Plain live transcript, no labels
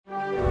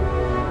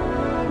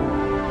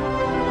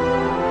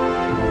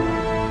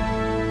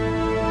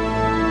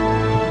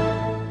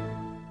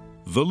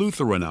The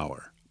Lutheran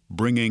Hour,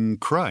 bringing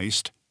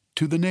Christ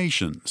to the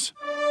nations.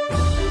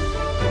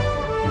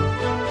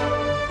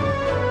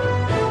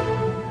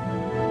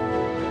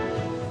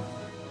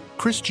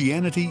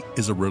 Christianity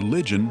is a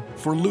religion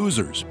for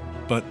losers,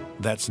 but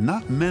that's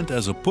not meant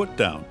as a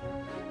put-down.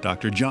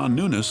 Dr. John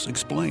Nunes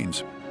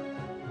explains.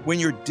 When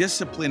you're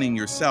disciplining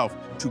yourself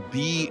to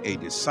be a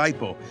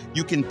disciple,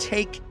 you can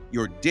take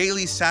your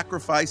daily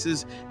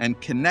sacrifices and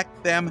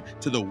connect them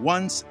to the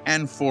once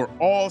and for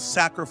all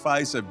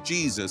sacrifice of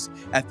Jesus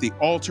at the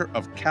altar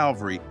of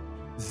Calvary.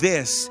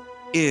 This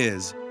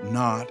is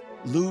not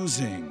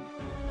losing.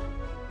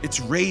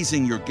 It's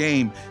raising your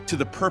game to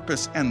the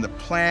purpose and the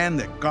plan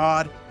that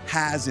God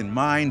has in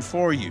mind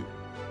for you.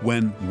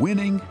 When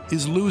winning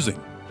is losing,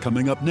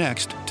 coming up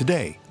next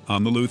today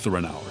on the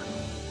Lutheran Hour.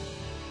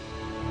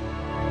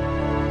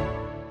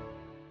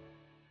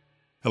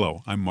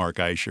 Hello, I'm Mark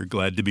Eicher,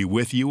 glad to be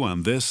with you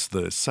on this,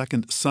 the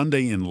second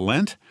Sunday in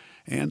Lent,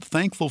 and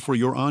thankful for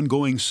your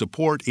ongoing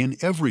support in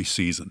every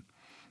season.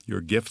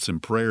 Your gifts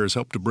and prayers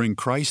help to bring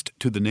Christ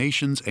to the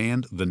nations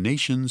and the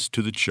nations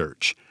to the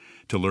church.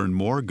 To learn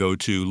more, go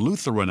to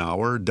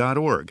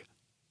LutheranHour.org.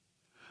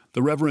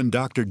 The Reverend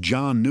Dr.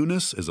 John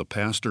Nunes is a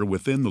pastor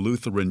within the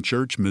Lutheran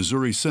Church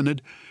Missouri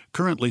Synod,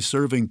 currently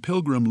serving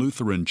Pilgrim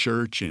Lutheran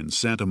Church in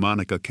Santa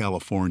Monica,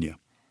 California.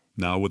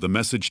 Now with a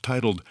message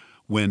titled,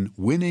 When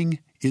Winning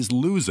is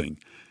Losing,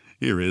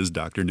 here is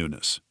Dr.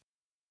 Nunes.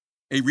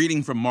 A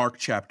reading from Mark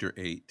chapter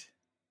 8.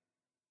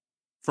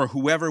 For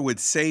whoever would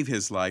save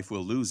his life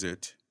will lose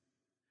it,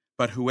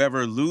 but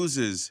whoever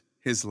loses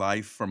his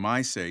life for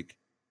my sake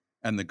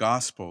and the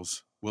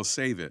gospel's will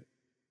save it.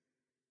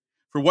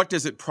 For what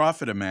does it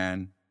profit a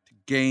man to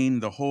gain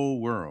the whole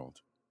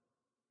world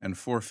and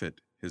forfeit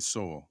his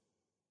soul?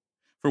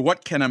 For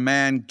what can a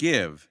man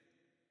give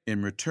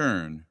in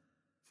return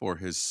for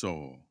his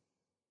soul?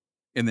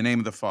 In the name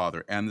of the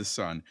Father, and the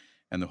Son,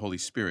 and the Holy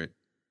Spirit.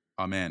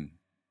 Amen.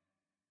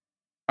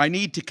 I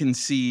need to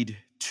concede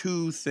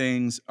two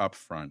things up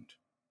front.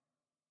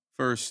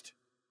 First,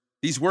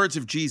 these words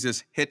of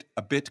Jesus hit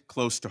a bit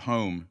close to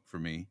home for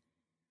me.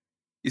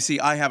 You see,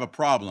 I have a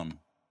problem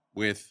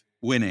with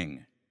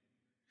winning.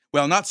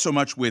 Well, not so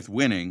much with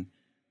winning,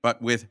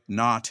 but with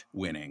not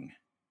winning.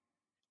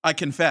 I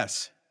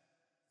confess,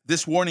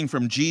 this warning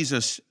from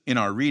Jesus in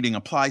our reading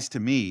applies to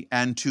me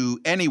and to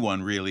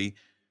anyone, really,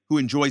 who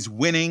enjoys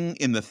winning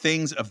in the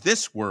things of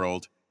this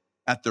world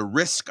at the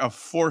risk of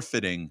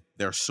forfeiting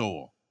their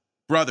soul.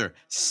 Brother,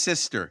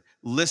 sister,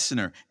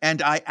 listener,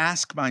 and I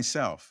ask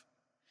myself,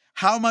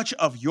 how much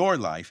of your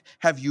life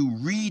have you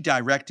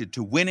redirected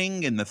to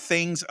winning in the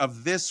things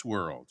of this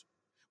world?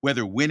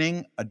 Whether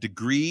winning a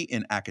degree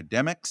in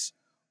academics,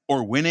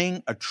 or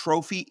winning a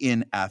trophy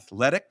in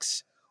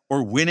athletics,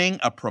 or winning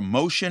a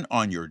promotion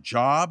on your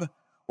job,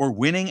 or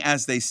winning,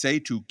 as they say,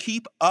 to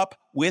keep up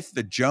with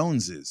the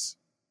Joneses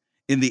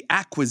in the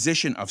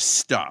acquisition of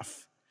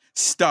stuff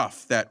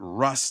that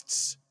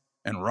rusts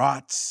and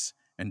rots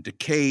and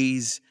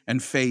decays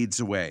and fades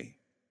away.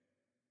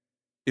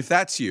 If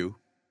that's you,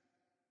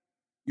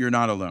 you're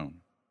not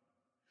alone.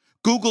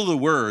 Google the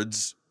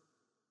words,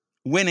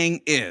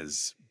 winning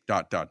is ...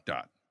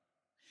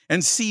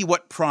 and see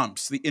what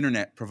prompts the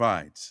internet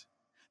provides.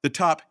 The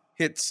top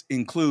hits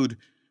include,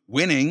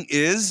 winning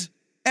is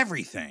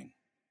everything,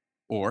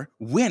 or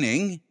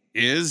winning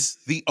is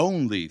the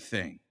only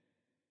thing.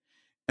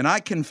 And I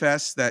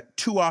confess that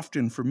too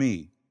often for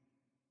me,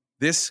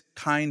 this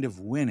kind of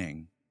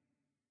winning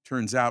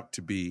turns out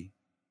to be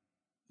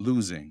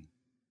losing.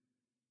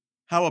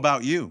 How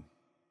about you?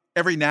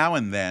 Every now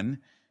and then,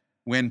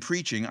 when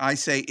preaching, I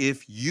say,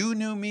 if you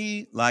knew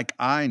me like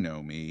I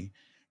know me,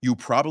 you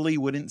probably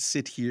wouldn't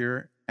sit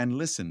here and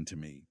listen to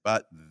me.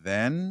 But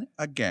then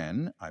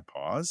again, I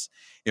pause.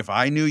 If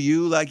I knew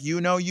you like you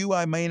know you,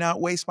 I may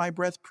not waste my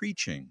breath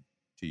preaching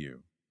to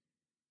you.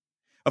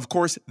 Of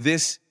course,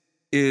 this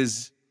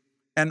is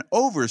an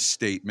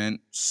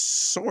overstatement,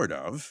 sort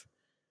of.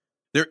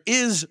 There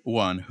is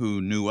one who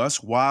knew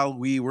us while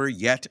we were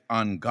yet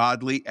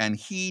ungodly, and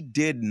he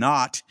did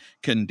not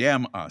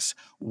condemn us.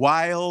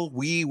 While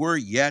we were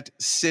yet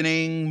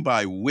sinning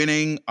by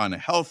winning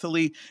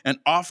unhealthily and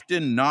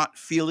often not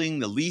feeling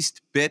the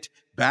least bit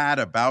bad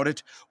about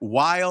it,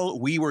 while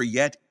we were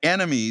yet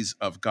enemies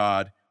of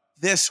God,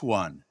 this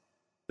one,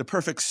 the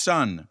perfect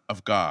Son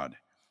of God,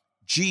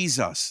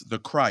 Jesus the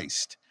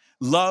Christ,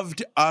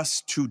 loved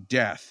us to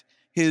death,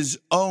 his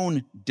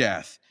own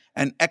death,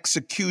 and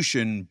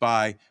execution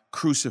by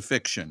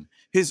crucifixion,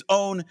 his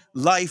own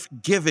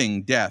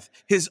life-giving death,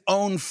 his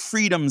own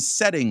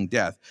freedom-setting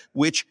death,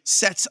 which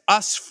sets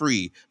us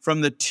free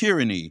from the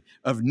tyranny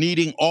of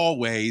needing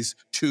always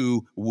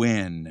to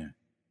win.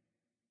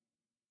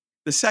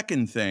 The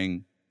second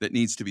thing that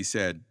needs to be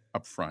said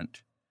up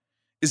front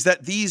is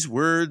that these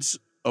words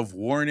of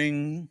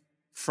warning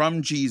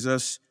from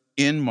Jesus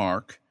in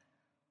Mark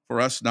for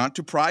us not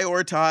to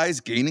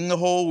prioritize gaining the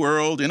whole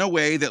world in a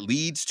way that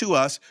leads to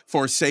us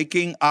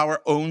forsaking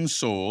our own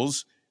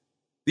souls,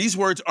 these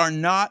words are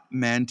not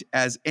meant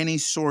as any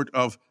sort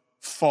of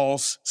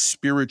false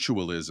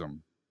spiritualism.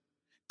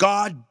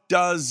 God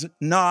does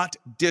not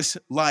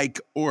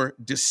dislike or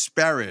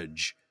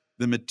disparage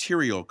the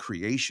material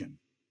creation.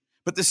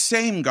 But the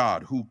same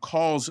God who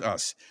calls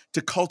us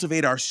to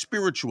cultivate our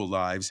spiritual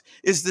lives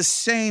is the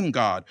same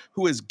God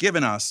who has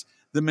given us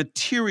the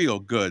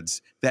material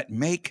goods that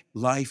make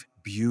life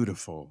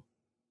beautiful.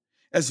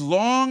 As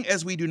long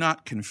as we do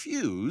not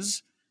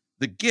confuse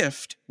the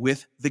gift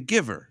with the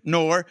giver,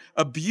 nor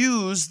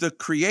abuse the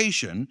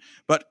creation,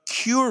 but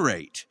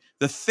curate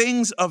the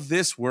things of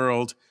this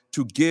world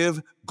to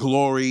give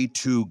glory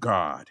to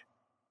God.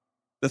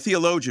 The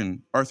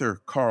theologian Arthur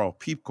Carl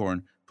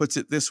Peepcorn puts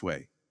it this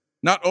way: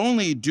 not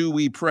only do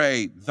we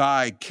pray,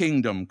 "Thy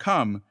kingdom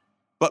come,"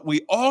 but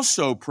we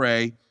also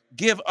pray,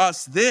 "Give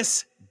us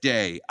this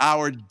day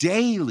our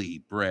daily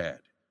bread."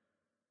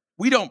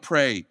 We don't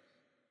pray,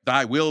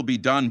 "Thy will be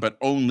done," but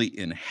only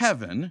in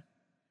heaven.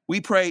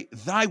 We pray,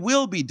 "Thy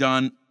will be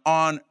done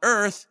on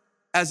earth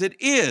as it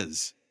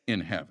is in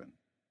heaven."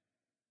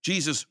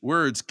 Jesus'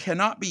 words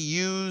cannot be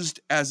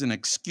used as an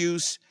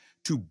excuse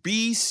to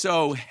be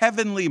so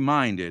heavenly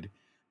minded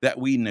that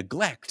we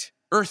neglect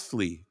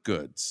earthly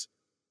goods.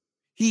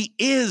 He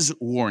is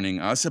warning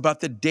us about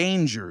the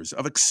dangers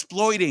of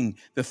exploiting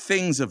the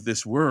things of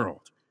this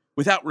world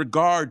without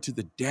regard to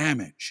the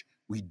damage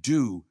we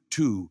do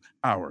to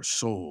our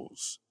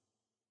souls.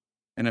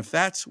 And if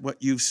that's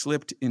what you've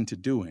slipped into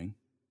doing,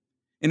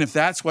 and if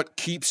that's what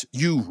keeps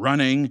you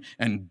running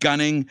and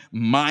gunning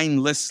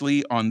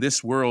mindlessly on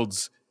this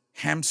world's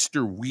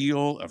hamster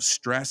wheel of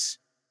stress,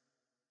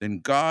 then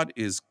God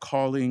is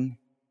calling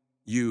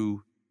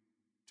you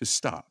to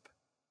stop,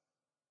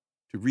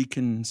 to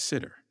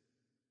reconsider,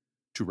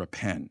 to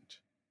repent.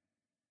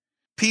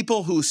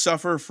 People who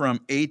suffer from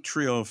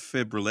atrial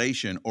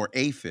fibrillation, or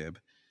AFib,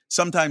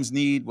 sometimes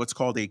need what's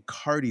called a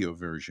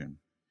cardioversion,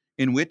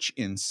 in which,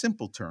 in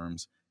simple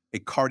terms, a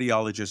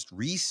cardiologist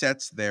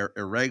resets their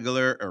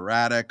irregular,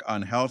 erratic,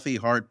 unhealthy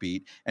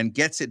heartbeat and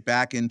gets it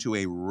back into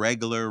a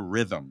regular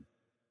rhythm.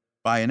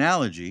 By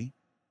analogy,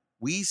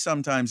 we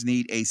sometimes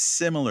need a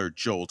similar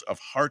jolt of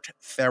heart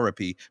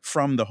therapy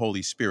from the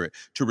Holy Spirit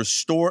to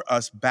restore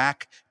us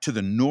back to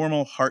the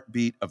normal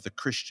heartbeat of the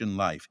Christian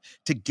life,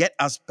 to get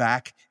us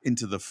back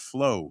into the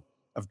flow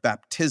of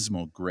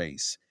baptismal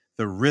grace,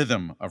 the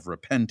rhythm of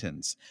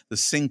repentance, the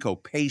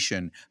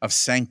syncopation of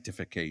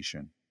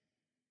sanctification.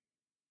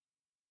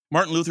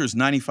 Martin Luther's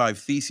 95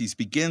 Theses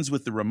begins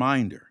with the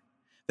reminder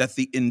that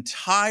the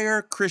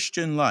entire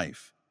Christian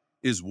life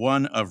is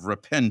one of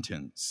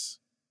repentance.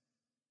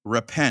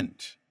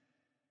 Repent.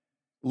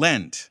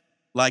 Lent,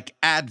 like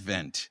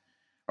Advent,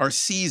 are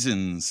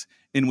seasons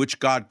in which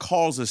God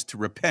calls us to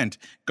repent.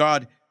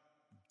 God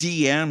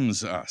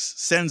DMs us,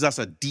 sends us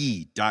a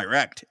D,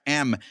 direct,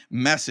 M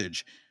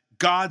message.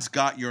 God's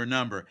got your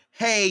number.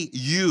 Hey,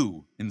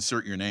 you,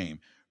 insert your name.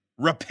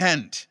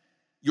 Repent.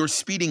 You're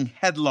speeding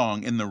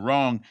headlong in the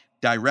wrong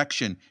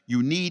direction.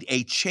 You need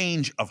a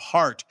change of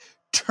heart.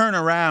 Turn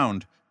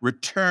around.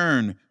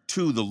 Return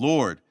to the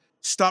Lord.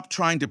 Stop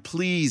trying to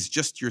please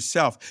just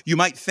yourself. You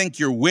might think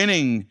you're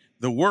winning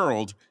the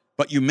world,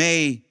 but you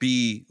may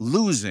be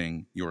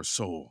losing your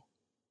soul.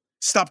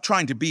 Stop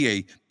trying to be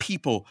a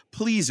people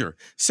pleaser.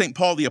 St.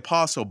 Paul the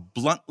Apostle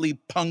bluntly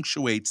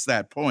punctuates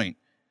that point.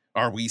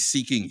 Are we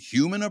seeking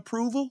human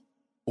approval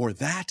or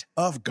that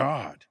of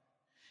God?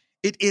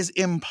 It is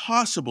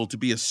impossible to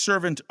be a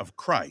servant of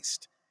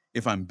Christ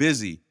if I'm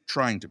busy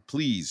trying to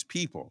please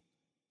people.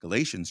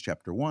 Galatians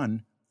chapter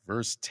 1,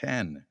 verse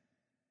 10.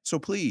 So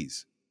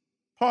please,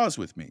 pause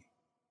with me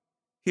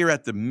here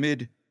at the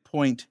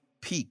midpoint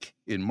peak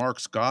in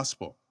Mark's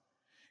gospel.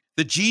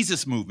 The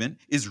Jesus movement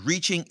is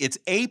reaching its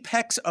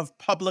apex of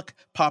public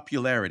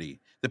popularity.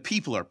 The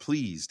people are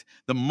pleased.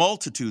 The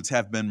multitudes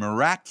have been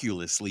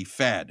miraculously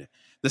fed.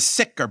 The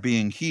sick are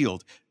being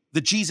healed.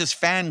 The Jesus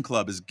fan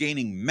club is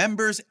gaining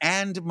members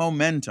and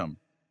momentum.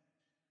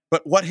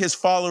 But what his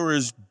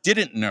followers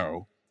didn't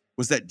know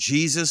was that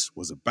Jesus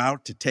was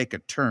about to take a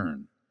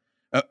turn,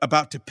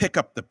 about to pick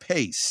up the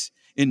pace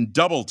in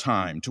double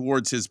time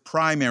towards his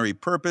primary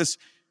purpose,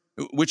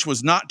 which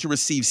was not to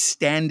receive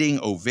standing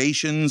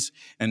ovations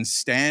and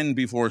stand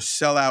before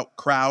sellout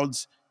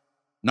crowds,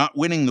 not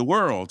winning the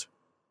world,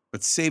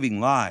 but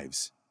saving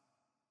lives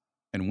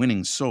and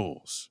winning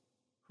souls.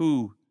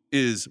 Who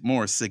is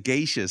more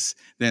sagacious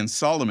than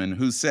Solomon,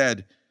 who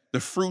said, "The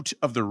fruit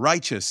of the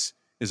righteous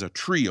is a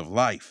tree of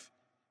life,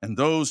 and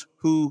those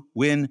who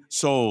win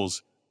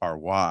souls are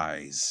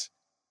wise."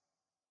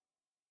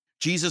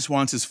 Jesus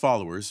wants his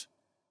followers,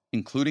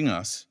 including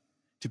us,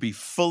 to be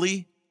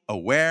fully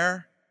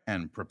aware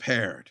and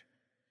prepared.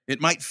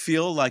 It might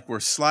feel like we're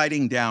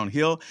sliding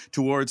downhill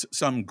towards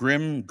some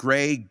grim,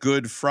 gray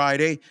Good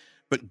Friday,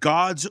 but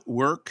God's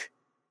work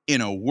in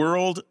a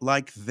world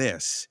like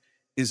this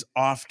is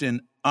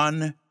often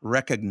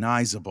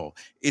unrecognizable.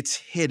 It's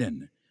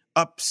hidden,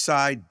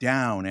 upside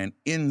down and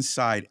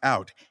inside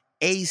out,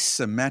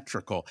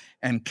 asymmetrical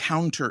and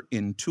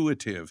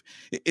counterintuitive.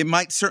 It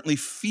might certainly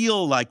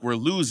feel like we're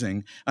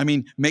losing.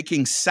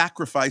 Making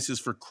sacrifices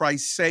for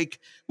Christ's sake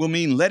will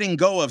mean letting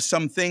go of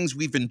some things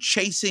we've been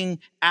chasing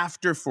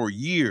after for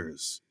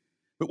years.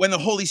 But when the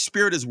Holy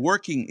Spirit is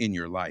working in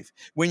your life,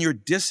 when you're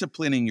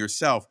disciplining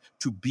yourself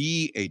to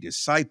be a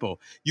disciple,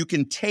 you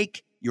can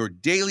take your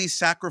daily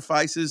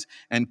sacrifices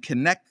and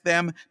connect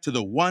them to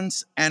the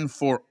once and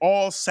for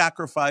all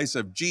sacrifice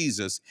of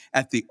Jesus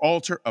at the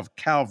altar of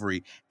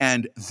Calvary.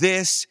 And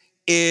this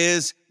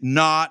is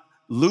not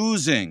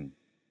losing.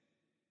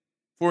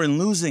 For in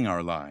losing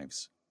our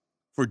lives,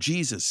 for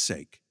Jesus'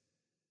 sake,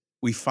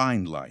 we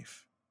find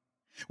life.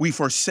 We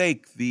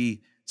forsake the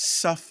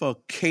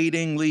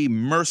suffocatingly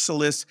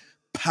merciless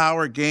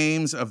power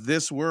games of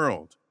this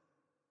world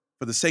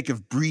for the sake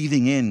of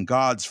breathing in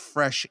God's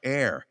fresh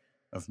air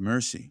of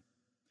mercy.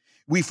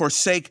 We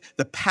forsake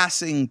the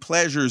passing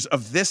pleasures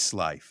of this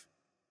life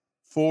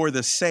for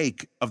the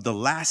sake of the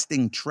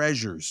lasting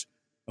treasures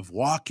of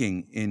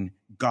walking in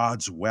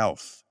God's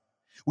wealth.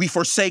 We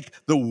forsake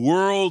the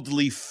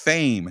worldly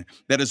fame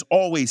that is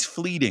always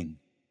fleeting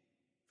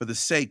for the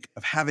sake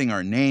of having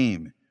our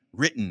name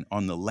written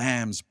on the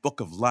Lamb's book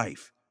of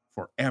life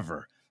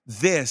forever.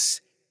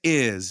 This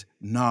is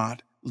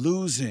not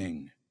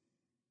losing.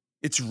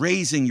 It's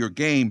raising your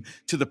game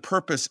to the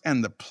purpose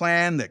and the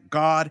plan that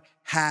God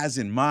has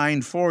in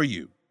mind for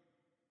you.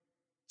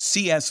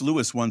 C.S.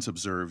 Lewis once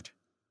observed,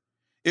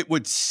 "It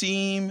would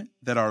seem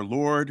that our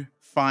Lord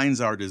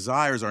finds our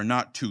desires are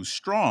not too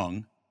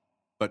strong,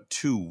 but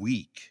too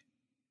weak.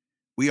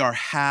 We are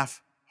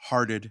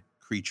half-hearted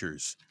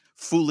creatures,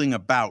 fooling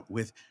about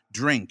with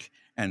drink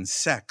and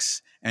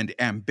sex and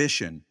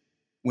ambition,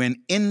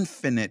 when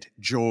infinite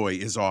joy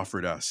is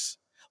offered us,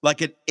 like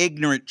an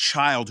ignorant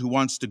child who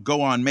wants to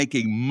go on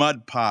making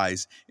mud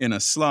pies in a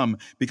slum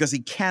because he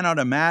cannot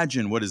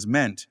imagine what is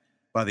meant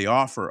by the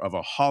offer of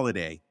a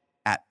holiday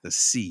at the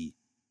sea.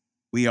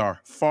 We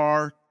are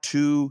far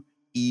too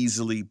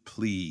easily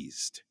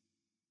pleased.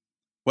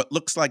 What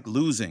looks like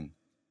losing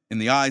in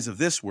the eyes of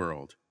this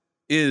world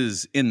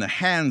is, in the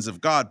hands of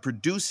God,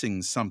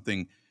 producing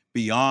something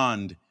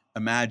beyond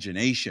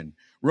imagination.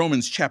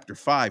 Romans chapter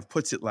 5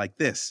 puts it like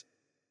this: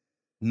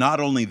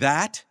 "Not only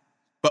that,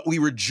 but we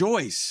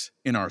rejoice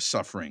in our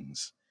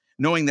sufferings,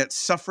 knowing that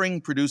suffering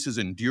produces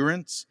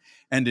endurance,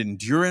 and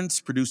endurance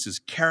produces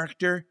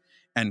character,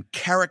 and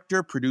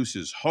character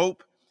produces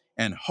hope,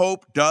 and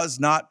hope does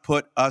not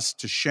put us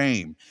to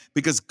shame,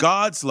 because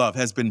God's love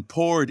has been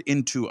poured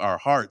into our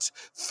hearts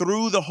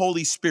through the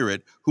Holy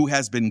Spirit who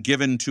has been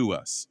given to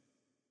us."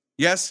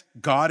 Yes,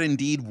 God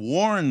indeed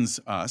warns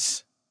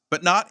us,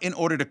 but not in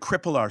order to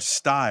cripple our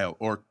style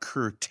or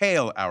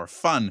curtail our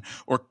fun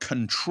or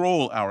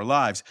control our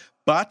lives,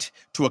 but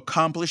to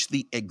accomplish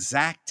the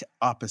exact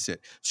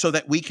opposite, so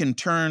that we can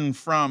turn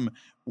from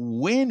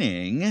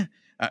winning,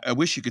 I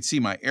wish you could see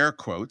my air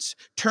quotes,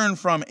 turn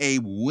from a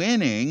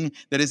winning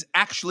that is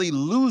actually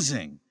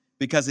losing,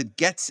 because it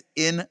gets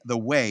in the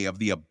way of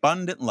the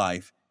abundant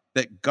life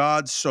that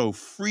God so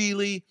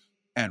freely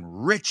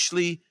and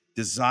richly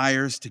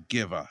desires to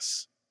give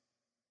us.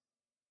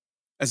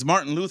 As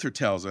Martin Luther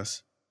tells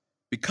us,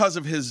 because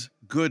of his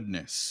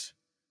goodness,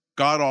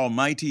 God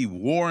Almighty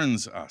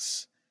warns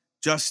us,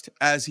 just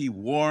as he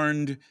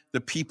warned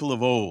the people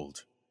of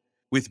old.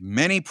 With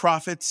many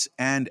prophets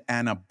and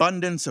an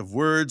abundance of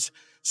words,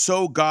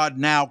 so God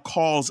now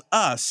calls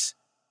us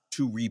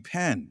to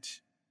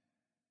repent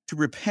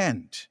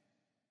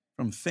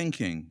from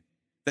thinking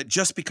that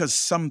just because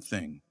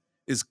something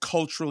is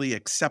culturally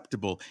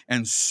acceptable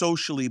and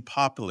socially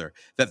popular,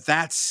 that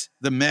that's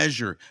the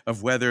measure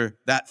of whether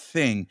that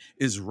thing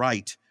is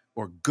right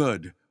or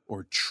good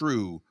or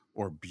true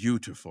or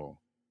beautiful.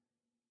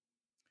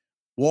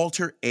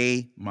 Walter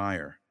A.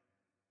 Maier,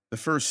 the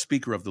first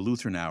speaker of the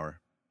Lutheran Hour,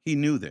 he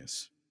knew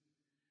this.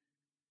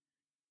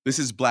 This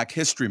is Black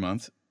History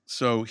Month,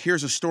 so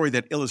here's a story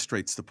that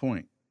illustrates the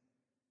point.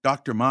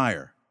 Dr.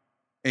 Maier,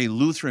 a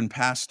Lutheran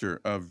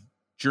pastor of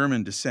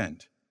German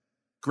descent,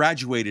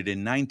 graduated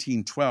in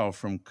 1912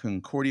 from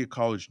Concordia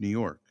College, New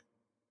York.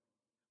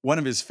 One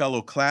of his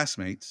fellow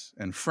classmates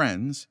and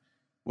friends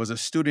was a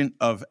student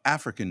of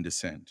African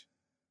descent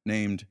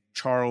named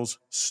Charles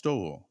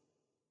Stowell.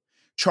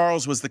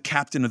 Charles was the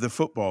captain of the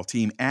football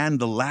team and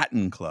the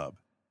Latin club.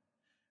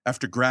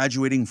 After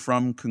graduating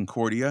from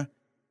Concordia,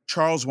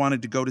 Charles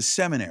wanted to go to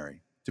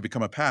seminary to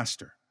become a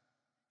pastor.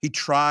 He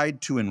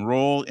tried to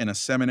enroll in a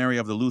seminary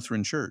of the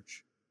Lutheran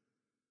Church,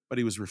 but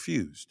he was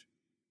refused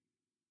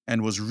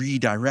and was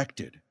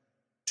redirected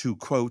to,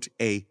 quote,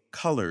 a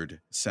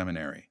colored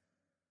seminary.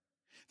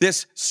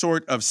 This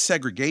sort of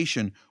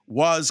segregation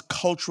was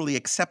culturally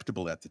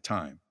acceptable at the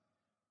time.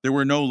 There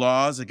were no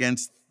laws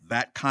against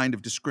that kind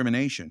of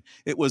discrimination.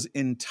 It was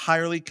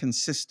entirely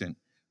consistent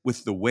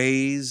with the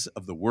ways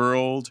of the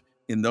world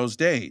in those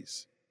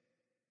days.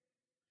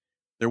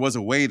 There was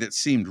a way that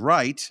seemed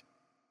right,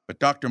 but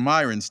Dr.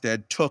 Maier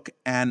instead took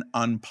an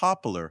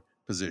unpopular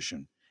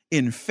position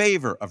in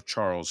favor of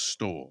Charles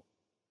Stowell.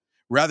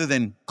 Rather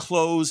than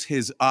close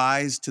his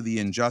eyes to the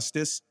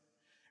injustice,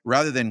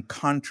 rather than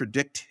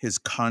contradict his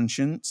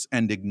conscience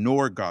and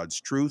ignore God's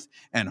truth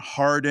and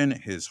harden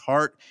his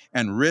heart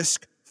and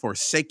risk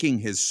forsaking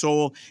his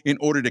soul in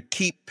order to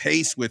keep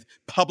pace with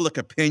public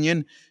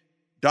opinion,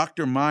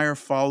 Dr. Meyer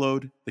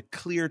followed the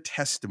clear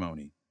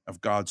testimony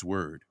of God's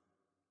word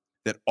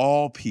that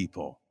all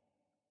people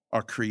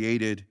are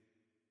created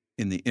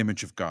in the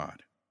image of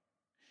God,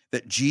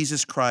 that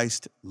Jesus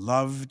Christ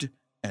loved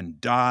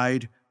and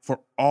died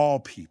for all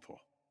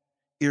people,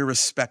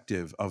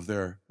 irrespective of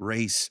their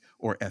race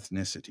or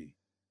ethnicity.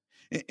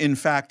 In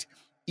fact,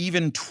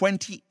 even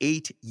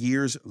 28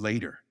 years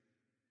later,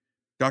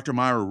 Dr.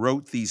 Meyer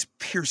wrote these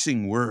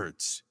piercing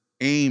words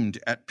aimed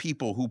at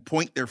people who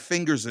point their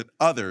fingers at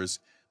others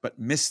but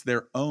miss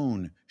their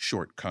own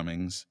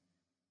shortcomings.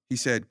 He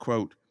said,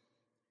 quote,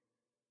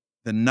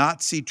 "The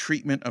Nazi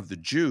treatment of the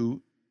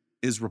Jew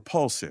is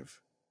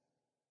repulsive.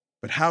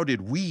 But how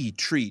did we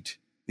treat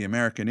the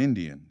American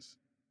Indians?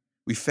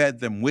 We fed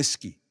them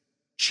whiskey,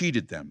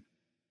 cheated them,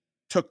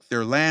 took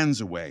their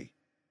lands away,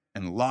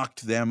 and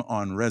locked them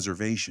on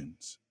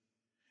reservations.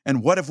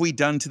 And what have we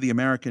done to the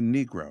American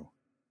Negro?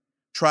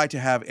 Try to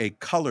have a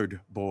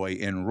colored boy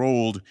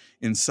enrolled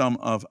in some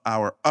of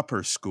our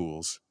upper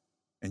schools,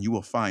 and you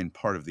will find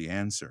part of the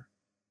answer."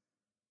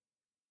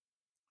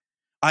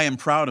 I am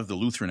proud of the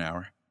Lutheran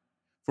Hour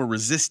for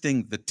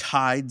resisting the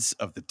tides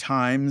of the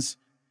times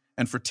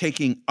and for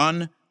taking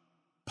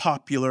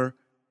unpopular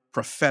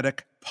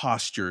prophetic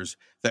postures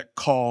that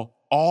call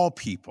all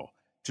people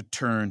to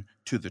turn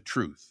to the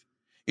truth,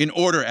 in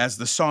order, as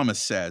the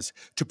psalmist says,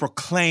 to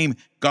proclaim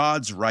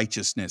God's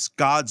righteousness,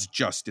 God's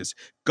justice,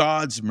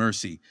 God's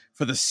mercy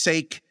for the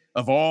sake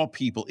of all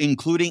people,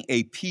 including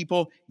a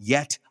people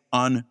yet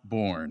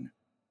unborn.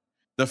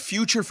 The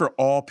future for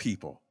all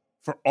people,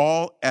 for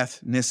all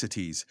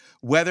ethnicities,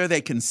 whether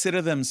they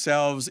consider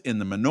themselves in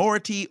the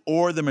minority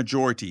or the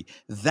majority,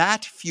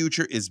 that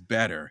future is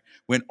better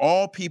when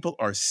all people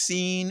are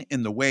seen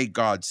in the way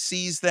God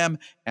sees them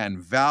and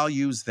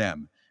values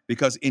them,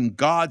 because in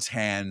God's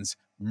hands,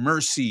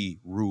 mercy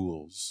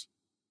rules.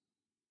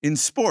 In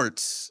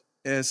sports,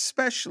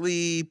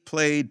 especially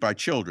played by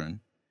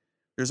children,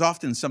 there's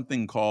often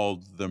something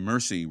called the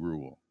mercy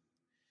rule.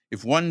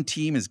 If one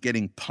team is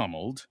getting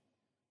pummeled,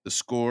 the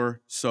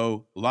score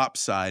so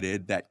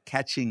lopsided that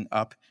catching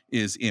up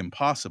is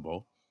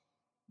impossible,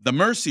 the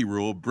mercy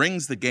rule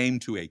brings the game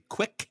to a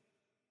quick,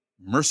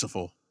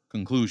 merciful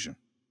conclusion.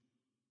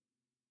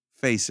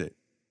 Face it,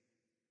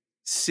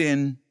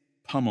 sin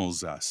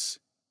pummels us.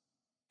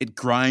 It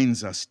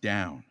grinds us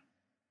down.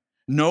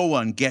 No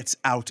one gets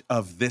out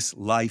of this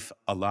life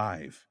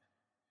alive.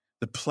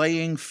 The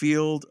playing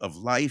field of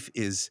life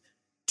is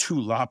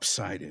too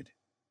lopsided,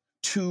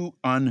 too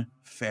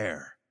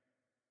unfair.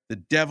 The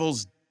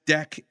devil's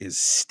deck is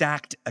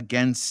stacked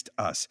against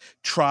us.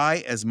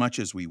 Try as much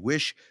as we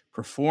wish,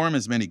 perform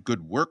as many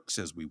good works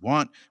as we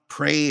want,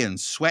 pray and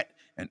sweat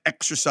and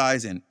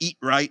exercise and eat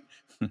right.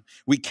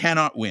 We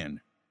cannot win.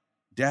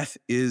 Death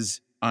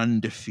is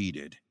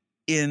undefeated,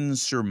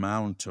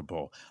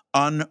 insurmountable,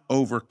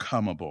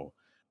 unovercomable,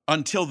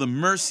 until the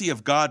mercy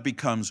of God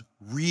becomes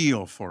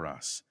real for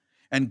us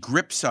and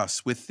grips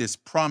us with this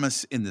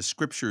promise in the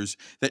scriptures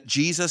that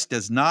Jesus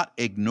does not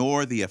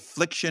ignore the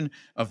affliction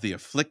of the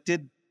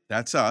afflicted,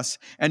 that's us,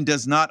 and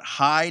does not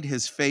hide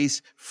his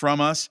face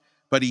from us,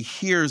 but he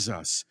hears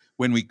us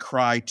when we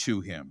cry to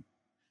him.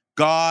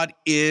 God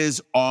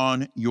is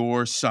on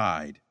your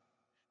side.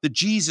 The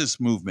Jesus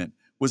movement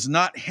was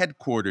not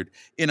headquartered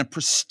in a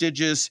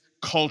prestigious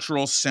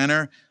cultural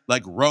center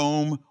like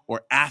Rome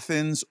or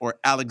Athens or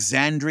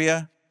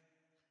Alexandria,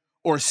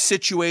 or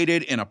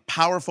situated in a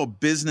powerful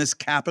business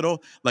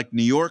capital like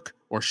New York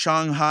or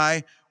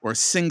Shanghai or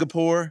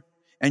Singapore.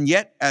 And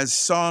yet, as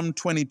Psalm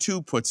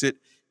 22 puts it,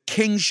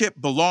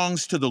 kingship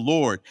belongs to the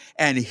Lord,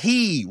 and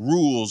he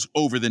rules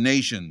over the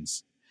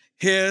nations.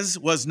 His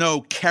was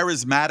no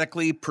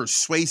charismatically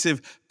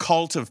persuasive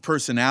cult of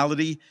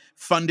personality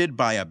funded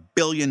by a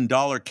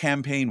billion-dollar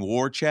campaign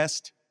war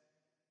chest.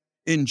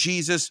 In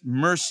Jesus,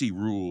 mercy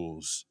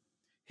rules.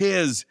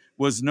 His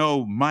was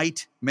no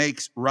might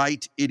makes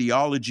right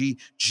ideology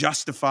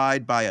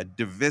justified by a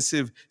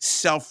divisive,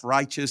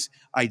 self-righteous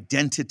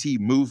identity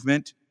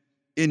movement.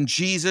 In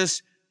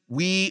Jesus,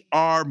 we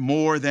are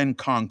more than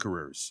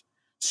conquerors,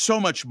 so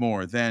much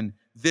more than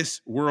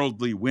this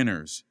worldly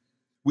winners.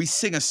 We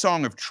sing a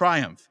song of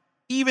triumph.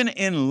 Even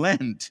in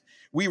Lent,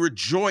 we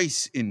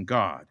rejoice in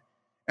God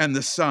and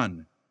the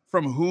Son,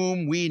 from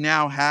whom we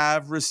now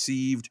have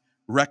received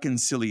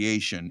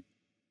reconciliation.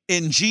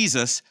 In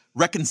Jesus,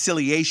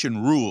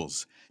 reconciliation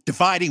rules.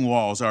 Dividing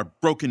walls are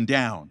broken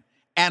down.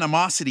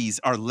 Animosities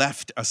are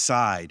left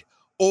aside.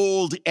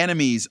 Old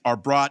enemies are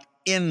brought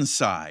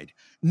inside.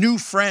 New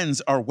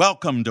friends are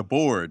welcomed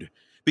aboard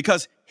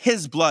because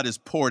his blood is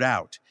poured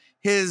out.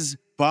 His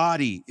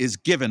body is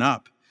given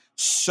up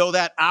so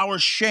that our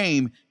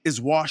shame is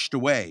washed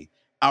away.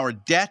 Our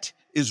debt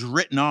is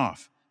written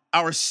off.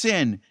 Our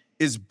sin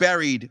is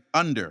buried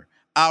under.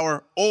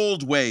 Our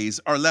old ways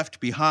are left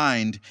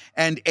behind,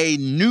 and a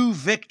new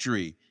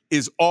victory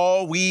is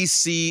all we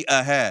see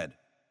ahead.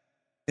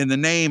 In the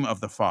name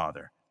of the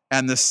Father,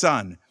 and the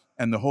Son,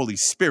 and the Holy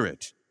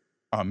Spirit.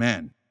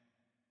 Amen.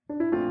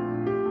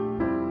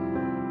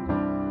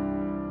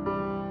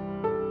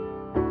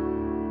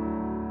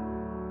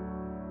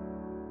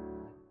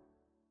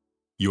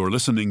 You're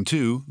listening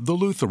to The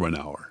Lutheran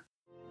Hour.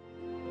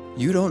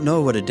 You don't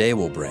know what a day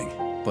will bring,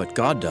 but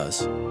God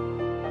does.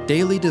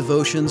 Daily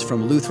devotions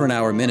from Lutheran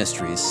Hour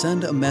Ministries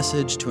send a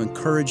message to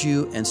encourage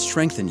you and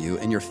strengthen you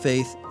in your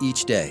faith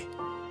each day,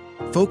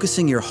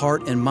 focusing your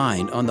heart and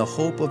mind on the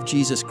hope of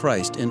Jesus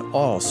Christ in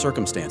all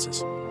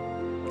circumstances.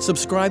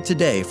 Subscribe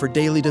today for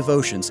daily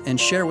devotions and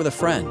share with a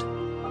friend.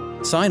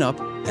 Sign up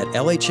at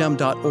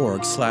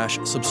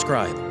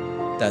lhm.org/subscribe.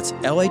 That's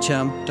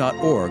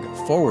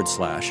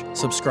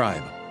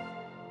lhm.org/subscribe.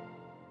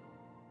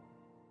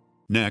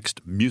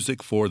 Next,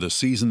 music for the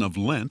season of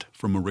Lent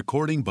from a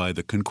recording by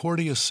the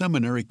Concordia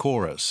Seminary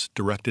Chorus,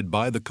 directed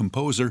by the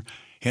composer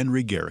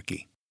Henry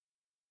Garricky.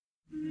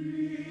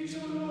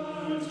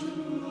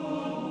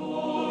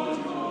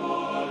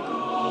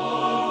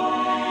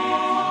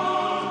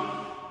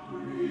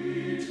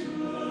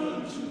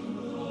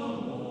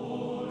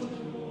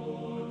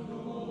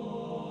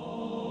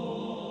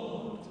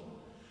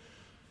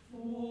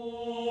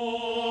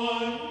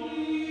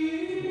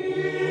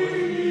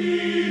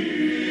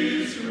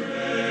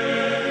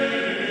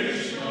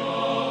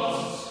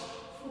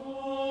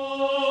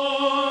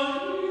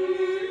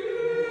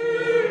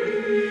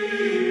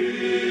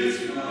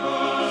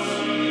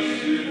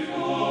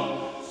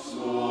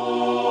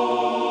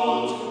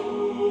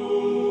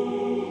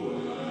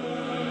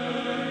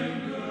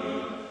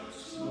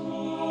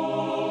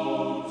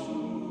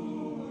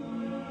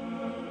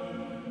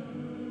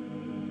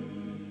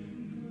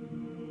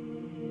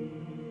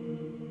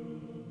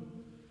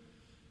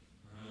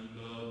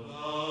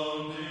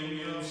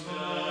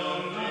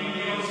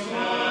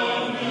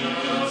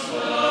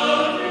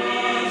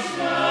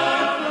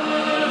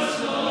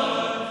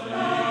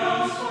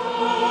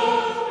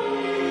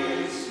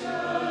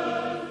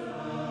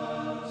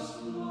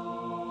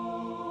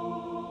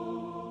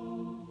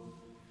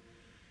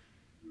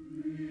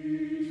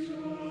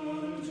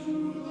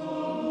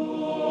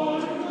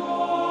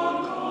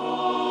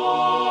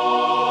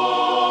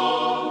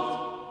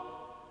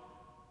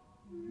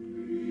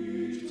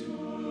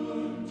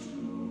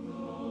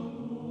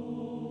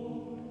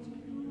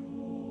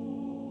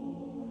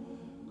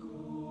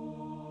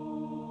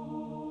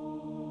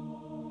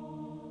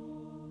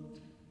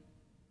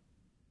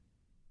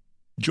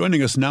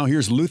 Joining us now,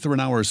 here's Lutheran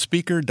Hour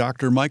speaker,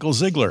 Dr. Michael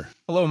Ziegler.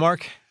 Hello,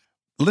 Mark.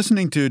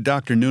 Listening to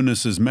Dr.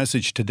 Nunes'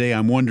 message today,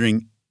 I'm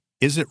wondering,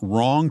 is it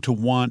wrong to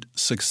want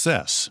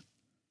success?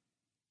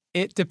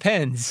 It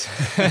depends,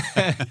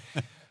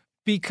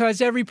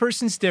 because every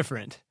person's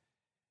different.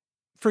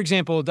 For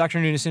example, Dr.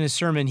 Nunes in his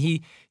sermon,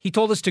 he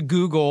told us to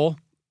Google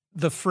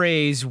the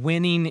phrase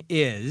 "winning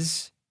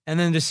is," and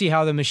then to see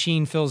how the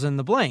machine fills in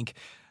the blank.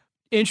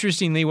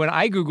 Interestingly, when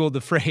I Googled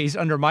the phrase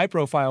under my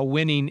profile,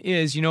 "winning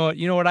is," you know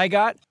what I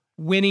got?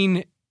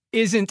 Winning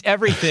isn't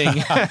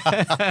everything.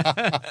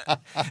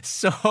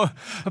 So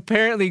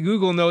apparently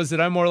Google knows that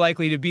I'm more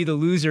likely to be the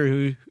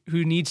loser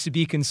who needs to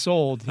be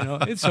consoled.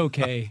 It's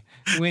okay.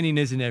 Winning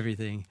isn't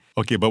everything.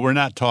 Okay, but we're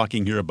not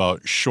talking here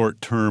about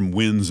short-term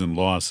wins and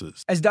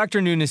losses. As Dr.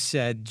 Nunes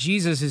said,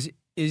 Jesus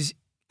is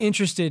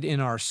interested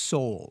in our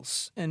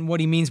souls. And what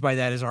he means by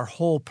that is our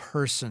whole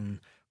person,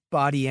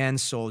 body and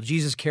soul.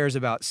 Jesus cares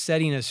about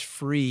setting us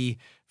free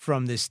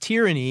from this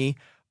tyranny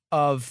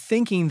of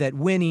thinking that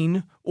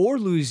winning or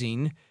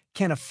losing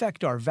can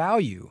affect our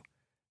value.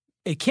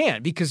 It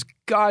can't, because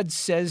God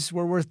says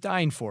we're worth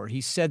dying for.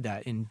 He said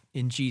that in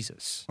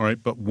Jesus. All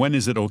right, but when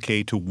is it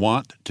okay to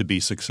want to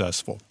be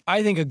successful?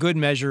 I think a good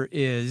measure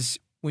is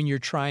when you're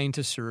trying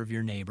to serve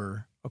your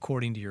neighbor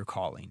according to your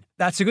calling.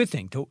 That's a good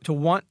thing, to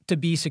want to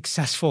be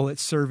successful at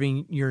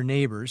serving your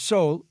neighbors.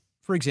 So,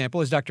 for example,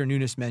 as Dr.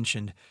 Nunes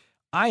mentioned,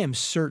 I am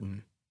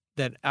certain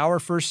that our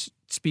first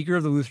speaker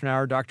of the Lutheran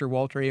Hour, Dr.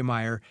 Walter A.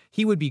 Meyer,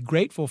 he would be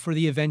grateful for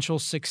the eventual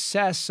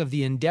success of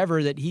the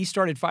endeavor that he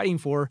started fighting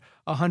for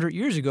 100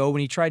 years ago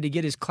when he tried to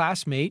get his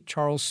classmate,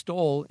 Charles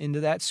Stoll, into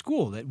that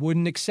school that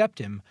wouldn't accept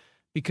him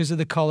because of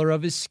the color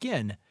of his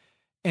skin.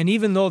 And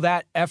even though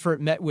that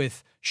effort met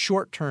with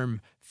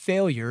short-term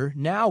failure,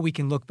 now we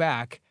can look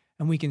back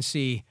and we can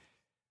see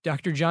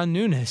Dr. John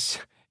Nunes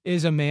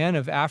is a man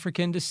of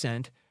African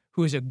descent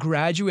who is a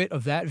graduate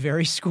of that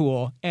very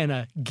school and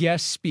a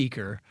guest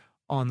speaker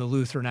on the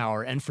Lutheran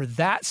Hour. And for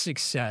that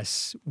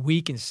success,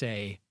 we can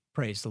say,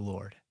 praise the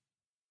Lord.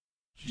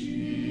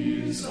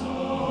 Jesus,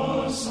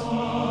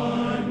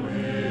 I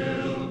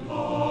will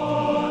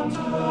ponder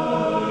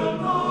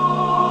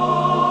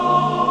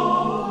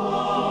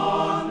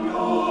on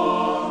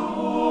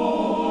your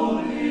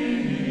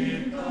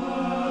holy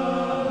passion.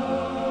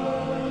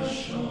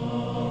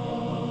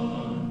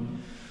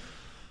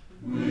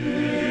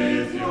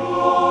 With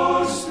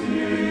your Spirit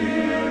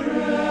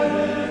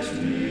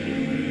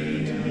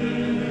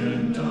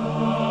leading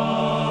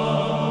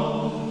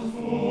down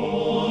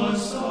for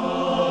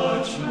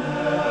such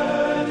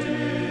meditation.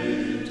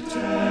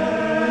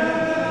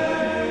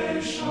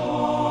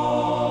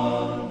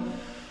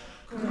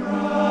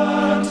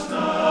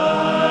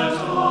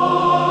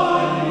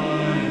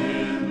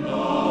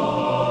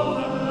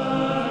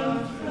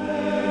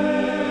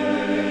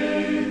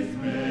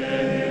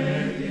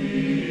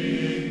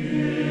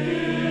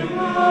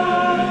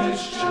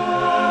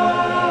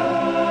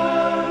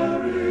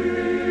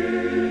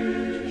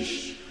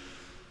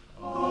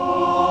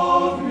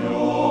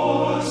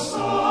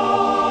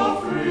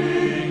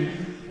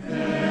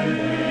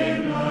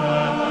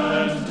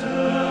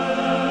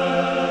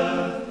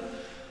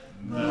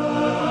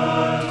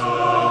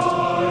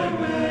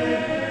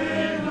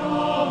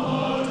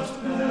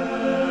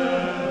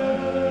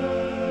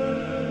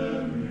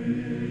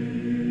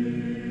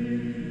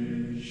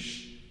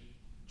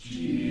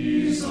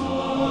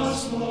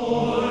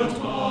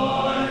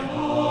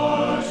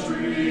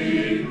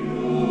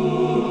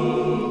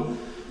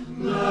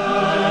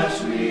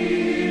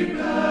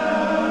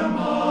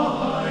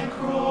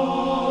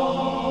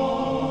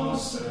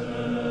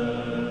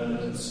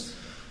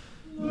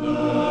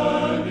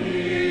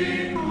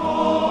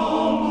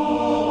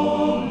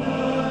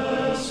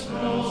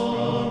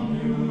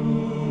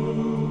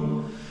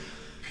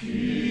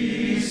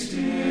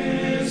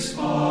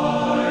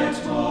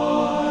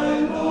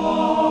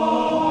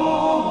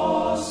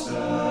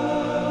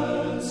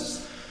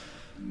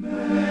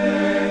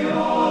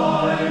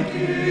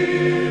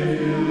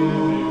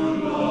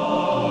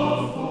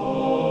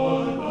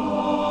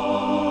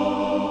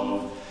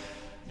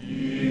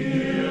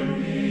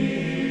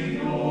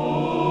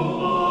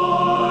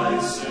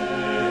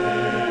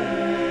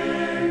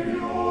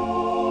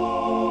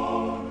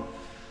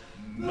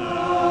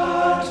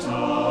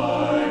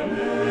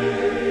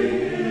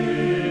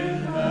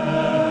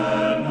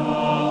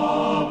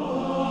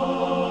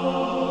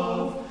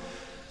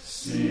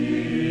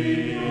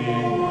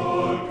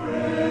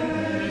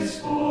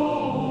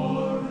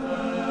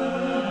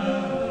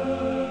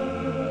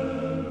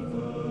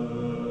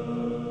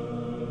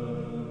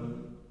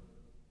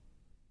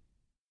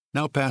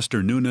 Now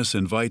Pastor Nunes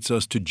invites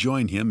us to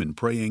join him in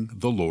praying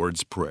the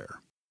Lord's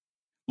Prayer.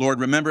 Lord,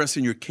 remember us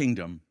in your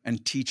kingdom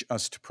and teach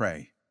us to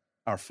pray.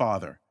 Our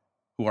Father,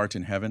 who art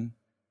in heaven,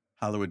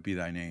 hallowed be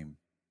thy name.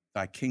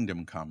 Thy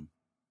kingdom come,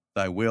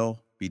 thy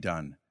will be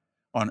done,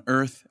 on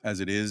earth as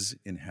it is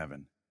in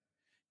heaven.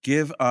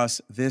 Give us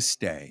this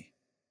day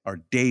our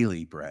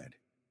daily bread,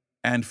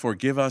 and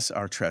forgive us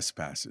our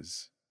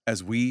trespasses,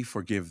 as we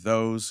forgive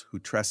those who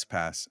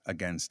trespass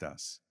against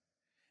us.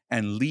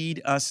 And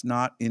lead us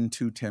not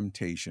into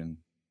temptation,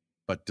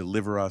 but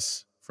deliver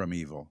us from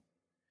evil.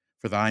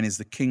 For thine is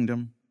the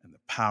kingdom, and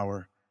the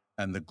power,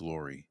 and the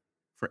glory,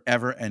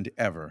 forever and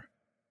ever.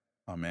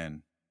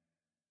 Amen.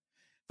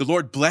 The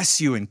Lord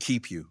bless you and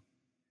keep you.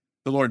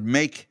 The Lord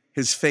make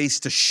his face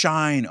to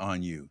shine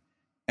on you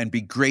and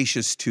be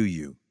gracious to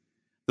you.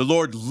 The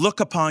Lord look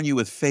upon you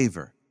with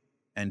favor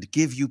and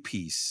give you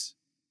peace.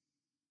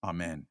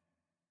 Amen.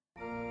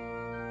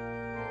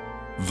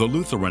 The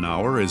Lutheran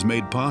Hour is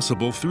made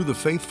possible through the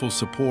faithful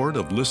support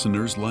of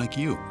listeners like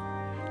you.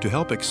 To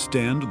help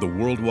extend the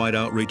worldwide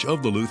outreach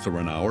of the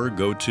Lutheran Hour,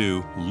 go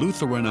to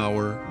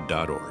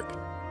lutheranhour.org.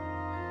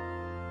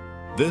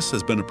 This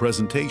has been a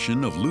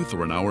presentation of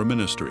Lutheran Hour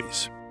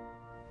Ministries.